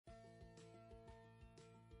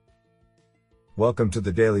Welcome to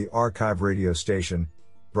the Daily Archive radio station,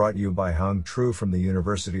 brought you by Hung Tru from the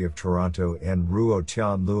University of Toronto and Ruo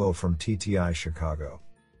Tian Luo from TTI Chicago.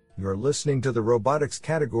 You are listening to the robotics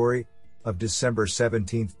category of December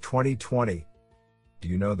 17, 2020. Do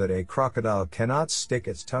you know that a crocodile cannot stick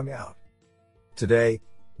its tongue out? Today,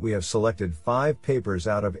 we have selected 5 papers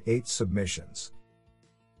out of 8 submissions.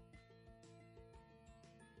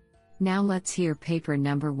 Now let's hear paper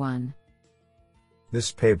number 1. This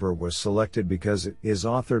paper was selected because it is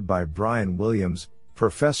authored by Brian Williams,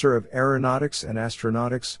 Professor of Aeronautics and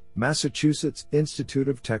Astronautics, Massachusetts Institute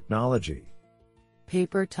of Technology.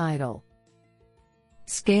 Paper title: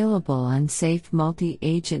 Scalable Unsafe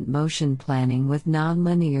Multi-Agent Motion Planning with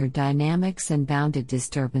Nonlinear Dynamics and Bounded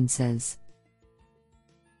Disturbances.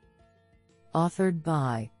 Authored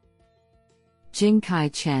by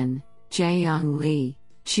Jingkai Chen, Jaeyong Lee,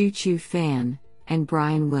 Chu Fan, and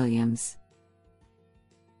Brian Williams.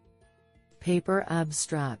 Paper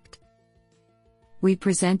abstract: We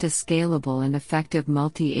present a scalable and effective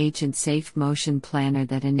multi-agent safe motion planner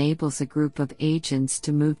that enables a group of agents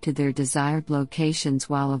to move to their desired locations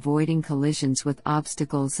while avoiding collisions with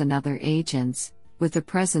obstacles and other agents, with the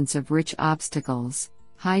presence of rich obstacles,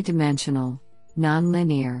 high-dimensional,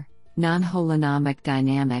 nonlinear, non-holonomic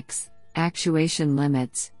dynamics, actuation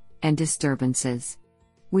limits, and disturbances.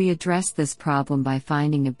 We address this problem by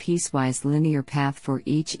finding a piecewise linear path for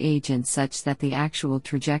each agent such that the actual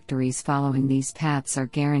trajectories following these paths are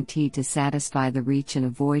guaranteed to satisfy the reach and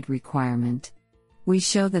avoid requirement. We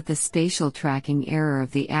show that the spatial tracking error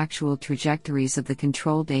of the actual trajectories of the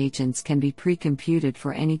controlled agents can be pre-computed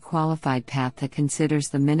for any qualified path that considers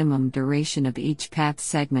the minimum duration of each path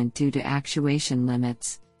segment due to actuation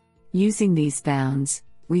limits. Using these bounds,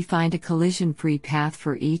 we find a collision-free path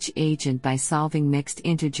for each agent by solving mixed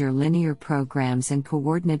integer linear programs and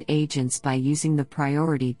coordinate agents by using the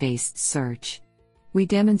priority-based search. We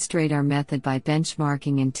demonstrate our method by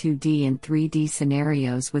benchmarking in 2D and 3D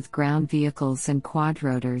scenarios with ground vehicles and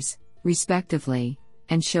quadrotors, respectively,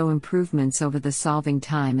 and show improvements over the solving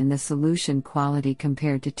time and the solution quality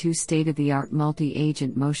compared to 2 state-of-the-art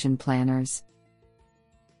multi-agent motion planners.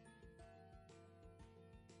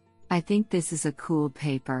 I think this is a cool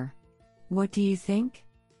paper. What do you think?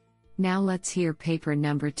 Now let's hear paper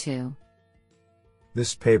number 2.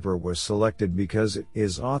 This paper was selected because it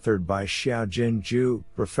is authored by Xiaojin Zhu,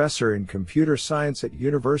 Professor in Computer Science at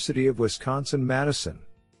University of Wisconsin-Madison.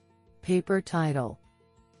 Paper title: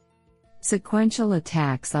 Sequential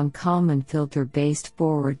Attacks on Kalman Filter-Based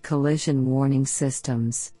Forward Collision Warning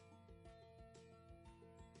Systems.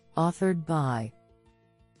 Authored by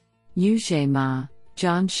Yuzhe Ma,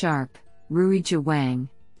 John Sharp, Ruijia Wang,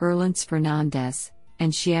 Erlance Fernandez,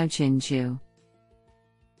 and Xiaojin Zhu.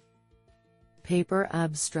 Paper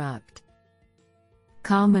abstract: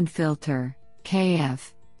 Kalman filter,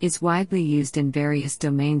 KF, is widely used in various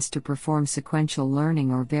domains to perform sequential learning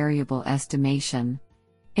or variable estimation.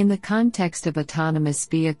 In the context of autonomous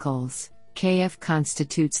vehicles, KF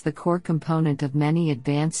constitutes the core component of many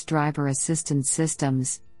advanced driver assistance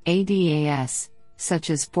systems, ADAS,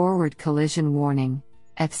 such as forward collision warning,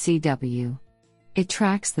 FCW. It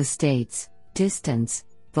tracks the states, distance,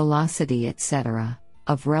 velocity, etc.,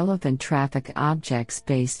 of relevant traffic objects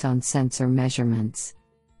based on sensor measurements.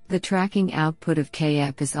 The tracking output of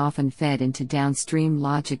KF is often fed into downstream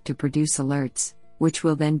logic to produce alerts, which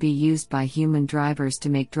will then be used by human drivers to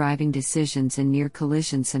make driving decisions in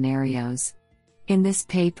near-collision scenarios. In this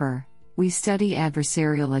paper, we study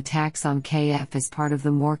adversarial attacks on KF as part of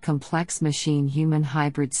the more complex machine-human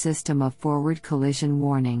hybrid system of forward collision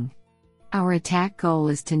warning. Our attack goal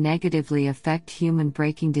is to negatively affect human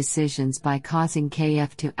braking decisions by causing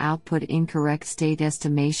KF to output incorrect state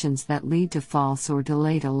estimations that lead to false or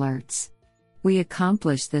delayed alerts. We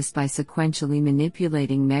accomplish this by sequentially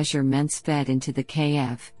manipulating measurements fed into the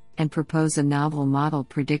KF, and propose a novel model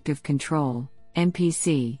predictive control,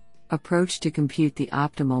 MPC, approach to compute the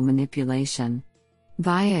optimal manipulation.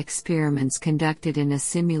 Via experiments conducted in a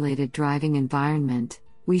simulated driving environment,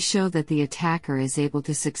 we show that the attacker is able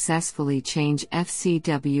to successfully change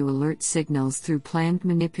FCW alert signals through planned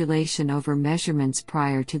manipulation over measurements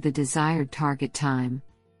prior to the desired target time.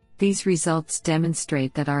 These results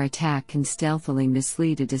demonstrate that our attack can stealthily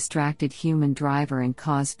mislead a distracted human driver and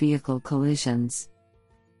cause vehicle collisions.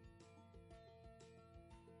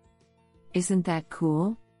 Isn't that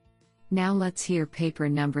cool? Now let's hear paper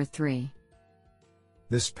number 3.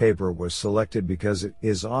 This paper was selected because it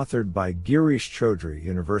is authored by Girish Chaudhry,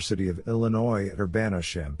 University of Illinois at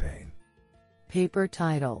Urbana-Champaign. Paper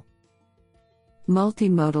title: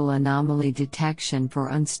 Multimodal Anomaly Detection for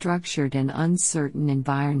Unstructured and Uncertain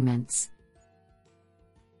Environments.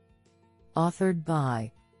 Authored by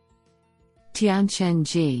Tianchen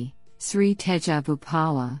Ji, Sri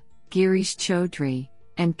Tejavupala, Girish Chaudhry,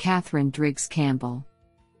 and Catherine Driggs Campbell.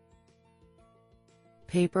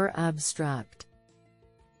 Paper Abstract.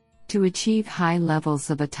 To achieve high levels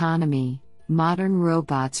of autonomy, modern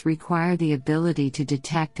robots require the ability to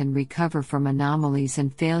detect and recover from anomalies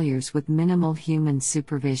and failures with minimal human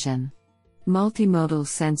supervision. Multimodal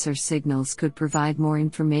sensor signals could provide more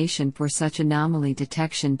information for such anomaly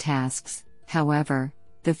detection tasks. However,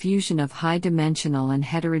 the fusion of high-dimensional and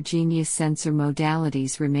heterogeneous sensor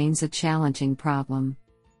modalities remains a challenging problem.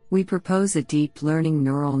 We propose a deep learning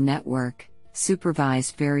neural network,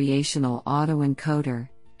 supervised variational autoencoder,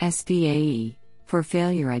 SVAE, for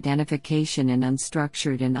failure identification in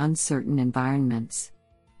unstructured and uncertain environments.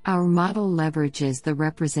 Our model leverages the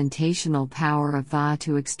representational power of VA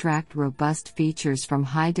to extract robust features from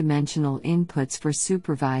high-dimensional inputs for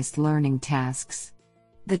supervised learning tasks.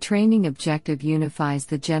 The training objective unifies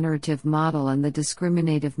the generative model and the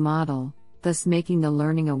discriminative model, thus making the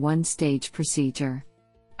learning a one-stage procedure.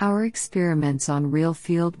 Our experiments on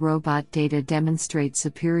real-field robot data demonstrate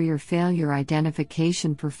superior failure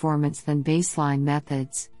identification performance than baseline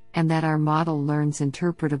methods, and that our model learns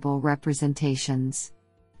interpretable representations.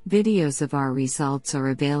 Videos of our results are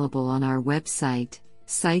available on our website,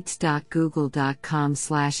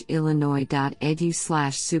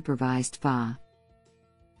 sites.google.com/illinois.edu/supervisedva.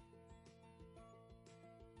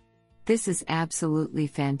 This is absolutely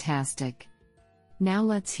fantastic. Now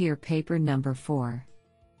let's hear paper number 4.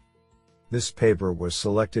 This paper was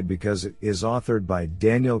selected because it is authored by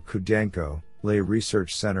Daniel Kudenko, Lay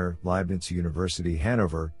Research Center, Leibniz University,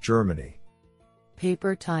 Hanover, Germany.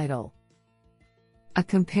 Paper title: A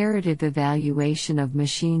comparative evaluation of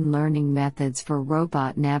machine learning methods for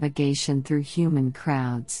robot navigation through human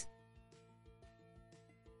crowds.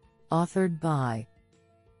 Authored by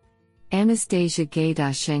Anastasia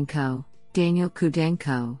Gaydashenko, Daniel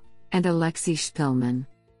Kudenko, and Alexei Shpilman.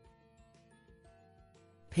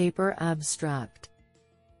 Paper Abstract.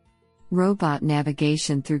 Robot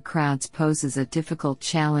navigation through crowds poses a difficult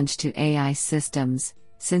challenge to AI systems,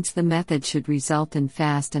 since the method should result in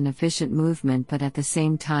fast and efficient movement but at the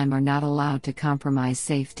same time are not allowed to compromise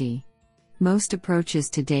safety. Most approaches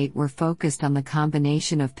to date were focused on the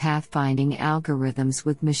combination of pathfinding algorithms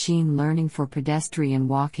with machine learning for pedestrian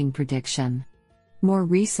walking prediction. More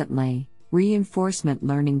recently, reinforcement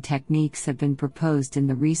learning techniques have been proposed in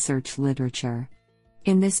the research literature.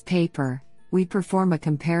 In this paper, we perform a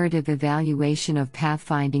comparative evaluation of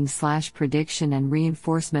pathfinding/prediction and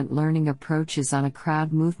reinforcement learning approaches on a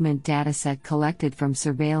crowd movement dataset collected from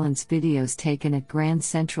surveillance videos taken at Grand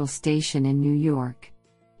Central Station in New York.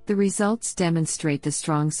 The results demonstrate the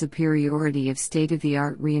strong superiority of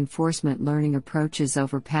state-of-the-art reinforcement learning approaches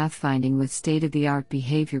over pathfinding with state-of-the-art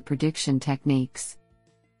behavior prediction techniques.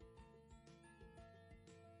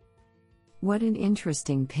 What an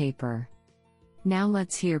interesting paper! Now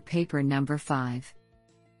let's hear paper number 5.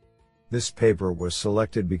 This paper was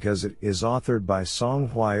selected because it is authored by Song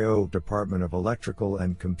Hwai-oh, Department of Electrical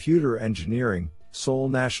and Computer Engineering, Seoul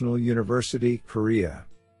National University, Korea.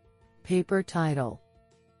 Paper title: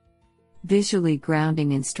 Visually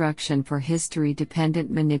grounding instruction for history-dependent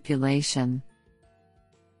manipulation.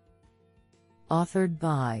 Authored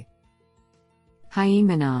by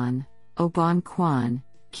Hyemin Ahn, Obon Kwon,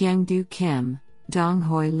 Kyungdu Kim,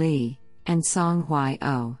 Donghoi Lee, and Song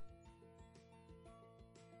Hwai-oh.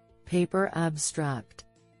 Paper Abstract.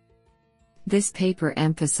 This paper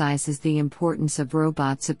emphasizes the importance of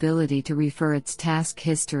robots' ability to refer its task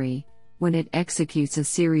history when it executes a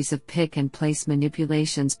series of pick-and-place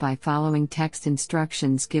manipulations by following text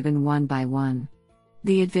instructions given one by one.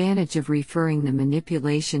 The advantage of referring the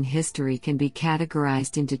manipulation history can be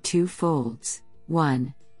categorized into two folds.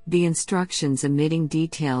 1. The instructions omitting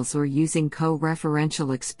details or using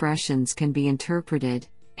co-referential expressions can be interpreted,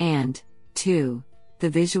 and 2. The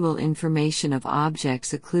visual information of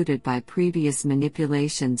objects occluded by previous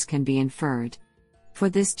manipulations can be inferred. For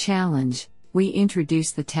this challenge, we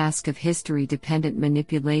introduce the task of history-dependent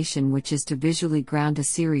manipulation, which is to visually ground a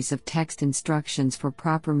series of text instructions for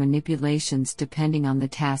proper manipulations depending on the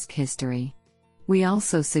task history. We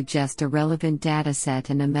also suggest a relevant dataset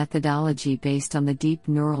and a methodology based on the deep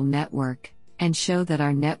neural network, and show that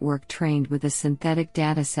our network trained with a synthetic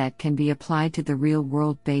dataset can be applied to the real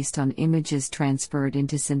world based on images transferred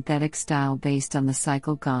into synthetic style based on the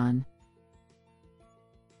cycle GAN.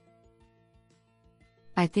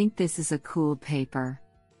 I think this is a cool paper.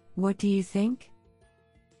 What do you think?